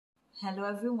Hello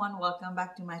everyone, welcome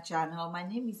back to my channel. My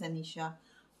name is Anisha.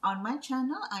 On my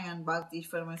channel, I unbox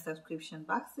different subscription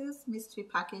boxes, mystery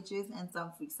packages, and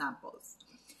some free samples.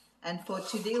 And for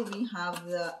today, we have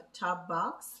the top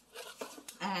box,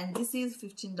 and this is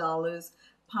 $15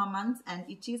 per month, and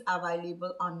it is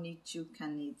available only to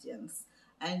Canadians.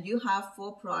 And you have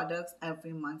 4 products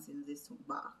every month in this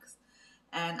box.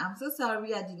 And I'm so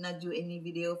sorry I did not do any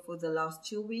video for the last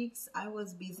 2 weeks. I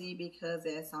was busy because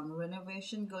there's some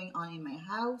renovation going on in my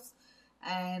house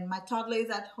and my toddler is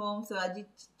at home, so I did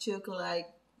took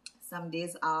like some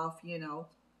days off,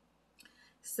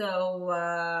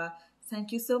 So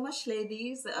thank you so much,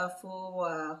 ladies,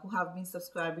 for who have been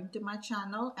subscribing to my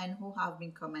channel and who have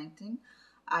been commenting.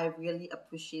 I really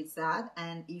appreciate that.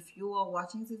 And if you are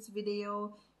watching this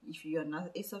video, if you're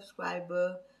not a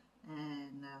subscriber,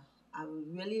 and I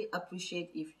would really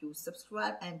appreciate if you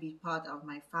subscribe and be part of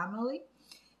my family.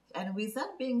 And with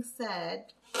that being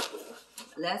said,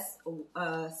 let's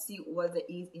see what there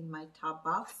is in my top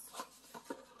box.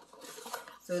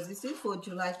 So this is for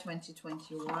July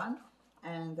 2021,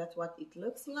 and that's what it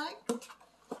looks like.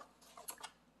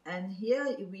 And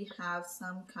here we have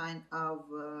some kind of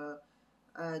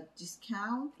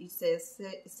discount. It says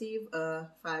save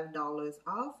 $5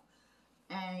 off,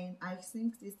 and I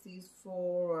think this is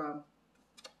for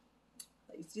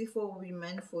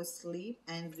women for sleep,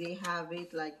 and they have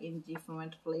it like in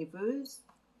different flavors,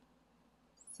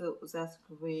 so that's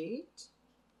great.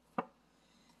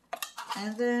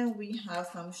 And then we have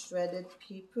some shredded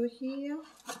paper here.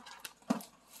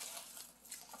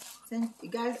 Thank you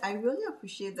guys, I really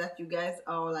appreciate that you guys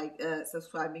are like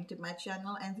subscribing to my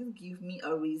channel, and this gives me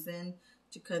a reason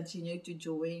to continue to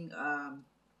doing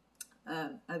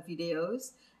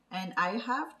videos. And I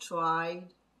have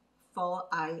tried fall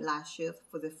eyelashes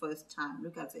for the first time.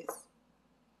 Look at this.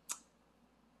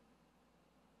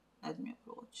 Let me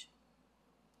approach.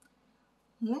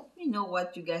 Let me know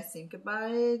what you guys think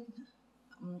about it.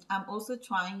 I'm also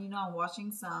trying, I'm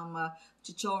watching some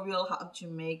tutorial how to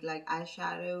make like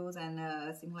eyeshadows and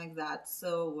things like that.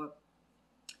 So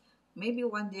maybe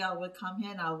one day I will come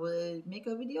here and I will make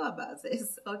a video about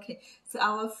this. Okay, so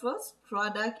our first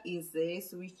product is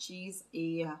this, which is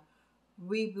a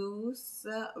Reboost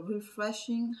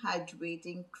Refreshing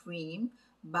Hydrating Cream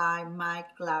by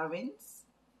Mike Clarence.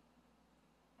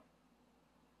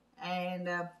 And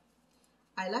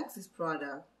I like this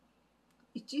product.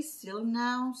 It is sealed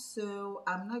now, so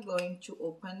I'm not going to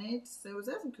open it. So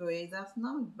that's great, that's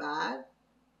not bad.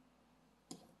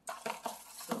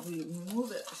 So we remove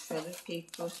the shredded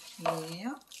paper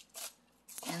here.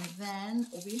 And then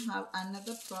we have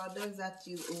another product that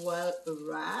is well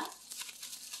wrapped,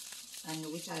 and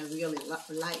which I really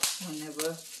like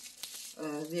whenever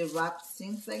they wrap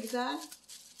things like that.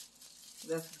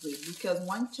 That's great, because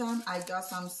one time I got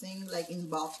something like in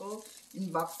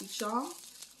BoxyCharm,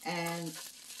 and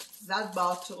that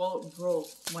bottle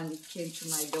broke when it came to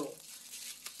my door.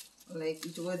 Like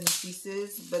it was in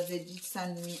pieces, but they did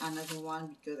send me another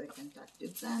one because I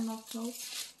contacted them, of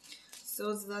course.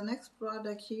 So the next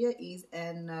product here is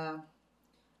an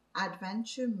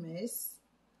Adventure Mist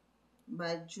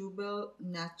by Jubel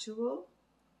Natural.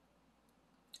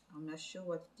 I'm not sure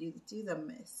what it is. It is a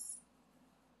mist.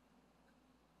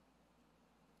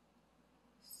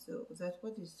 So that's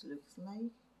what this looks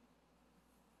like.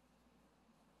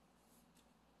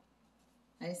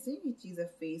 I think it is a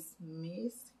face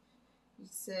mist. It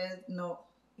says no,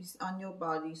 it's on your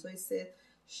body. So it says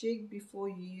shake before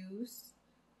use,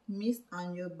 mist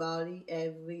on your body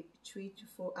every 3 to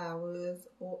 4 hours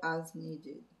or as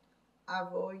needed.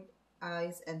 Avoid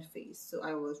eyes and face. So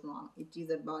I was wrong. It is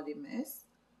a body mist.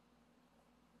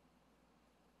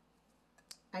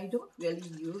 I don't really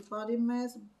use body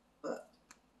mist, but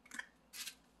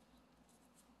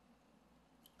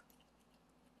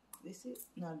this is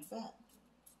not bad.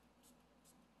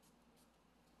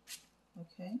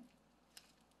 Okay.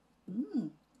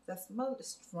 That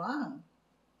smells strong.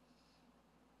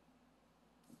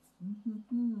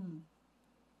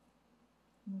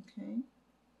 Okay.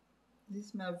 This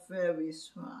smells very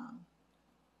strong.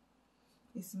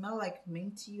 It smells like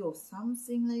minty or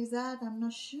something like that. I'm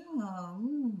not sure.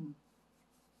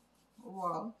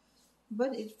 Wow.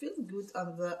 But it feels good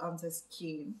on the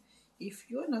skin. If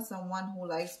you're not someone who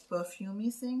likes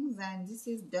perfumey things, then this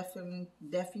is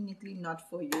definitely not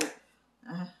for you.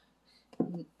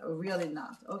 Really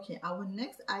not. Okay, our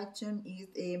next item is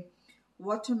a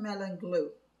Watermelon Glow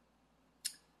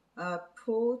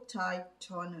Pro Tight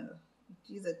Toner.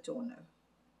 It is a toner,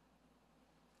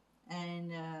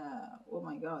 and oh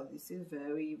my god, this is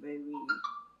very,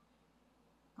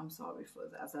 I'm sorry for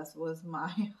that. That was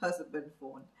my husband's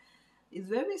phone. It's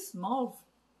very small.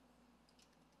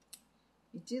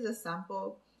 It is a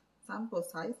sample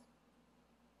size.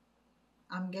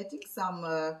 I'm getting some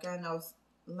kind of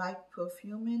light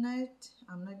perfume in it.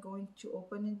 I'm not going to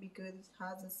open it because it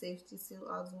has a safety seal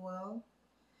as well.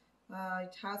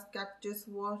 It has cactus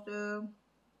water,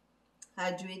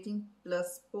 hydrating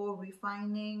plus pore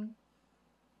refining,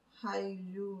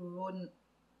 hyaluronic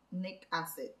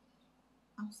acid.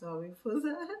 I'm sorry for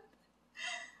that.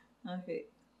 Okay,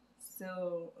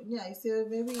 so yeah, it's a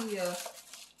very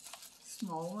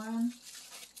small one.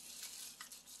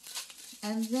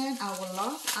 And then our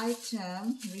last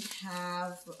item we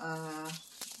have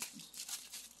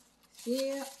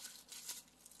here.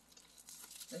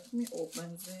 Let me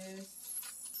open this.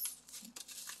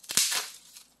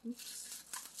 Oops.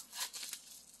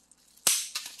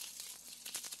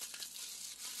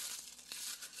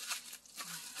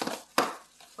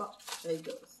 Oh, there it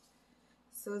goes.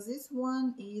 So this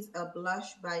one is a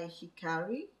blush by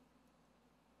Hikari.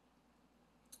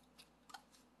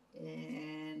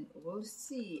 And we'll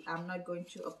see. I'm not going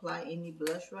to apply any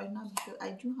blush right now because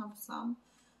I do have some,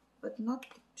 but not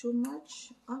too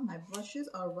much. Oh, my brushes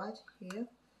are right here.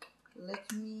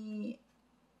 Let me,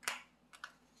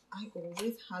 I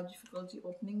always have difficulty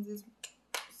opening these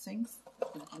things.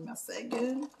 Give me a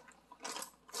second.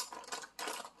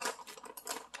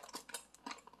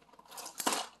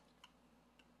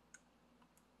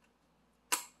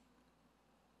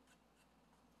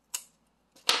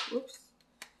 Oops.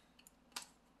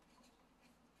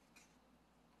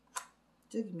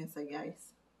 Just give me a sec,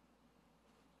 guys.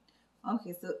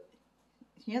 Okay, so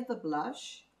here's the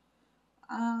blush.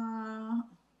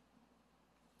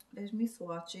 Let me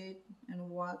swatch it and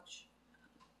watch.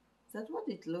 That's what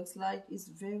it looks like. It's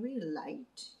very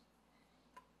light.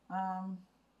 I'm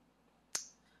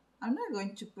not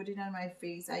going to put it on my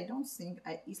face. I don't think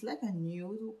it's like a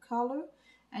nude color,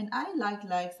 and I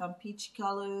like some peach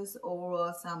colors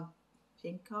or some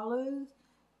pink colors,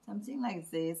 something like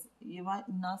this. You might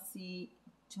not see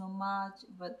too much,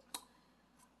 but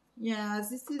yeah,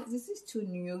 this is too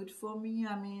nude for me.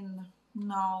 I mean,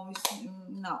 no,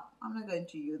 no, I'm not going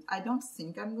to use. I don't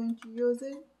think I'm going to use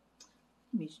it.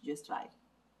 Let me just try.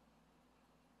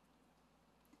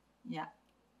 Yeah.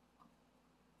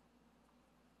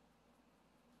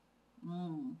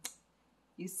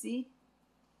 You see,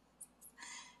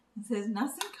 there's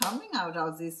nothing coming out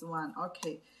of this one.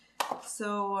 Okay,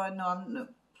 so no,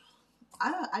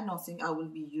 I don't think I will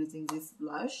be using this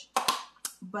blush.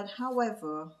 But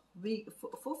however,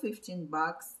 for 15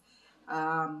 bucks,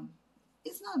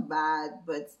 it's not bad.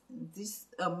 But this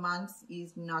month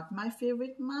is not my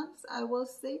favorite month, I will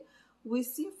say. We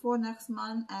see for next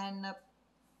month, and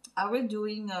I will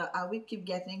keep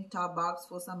getting top box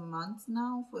for some months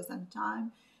now, for some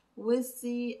time. We'll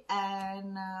see.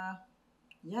 And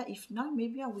yeah, if not,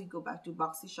 maybe I will go back to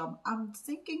BoxyCharm. I'm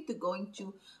thinking to going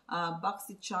to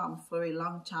BoxyCharm for a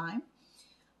long time.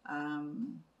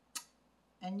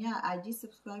 And yeah, I did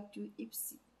subscribe to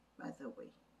Ipsy, by the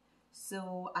way.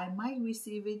 So I might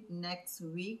receive it next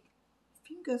week.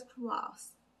 Fingers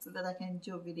crossed, so that I can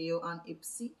do a video on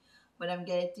Ipsy. But I'm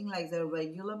getting like the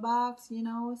regular box, you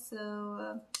know,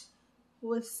 so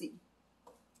we'll see.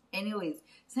 Anyways,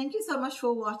 thank you so much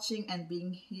for watching and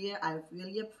being here. I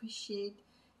really appreciate.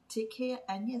 Take care,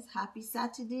 and yes, happy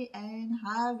Saturday, and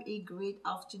have a great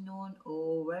afternoon,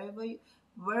 or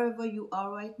wherever you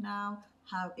are right now.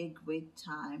 Have a great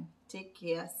time. Take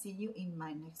care. See you in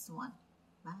my next one.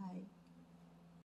 Bye.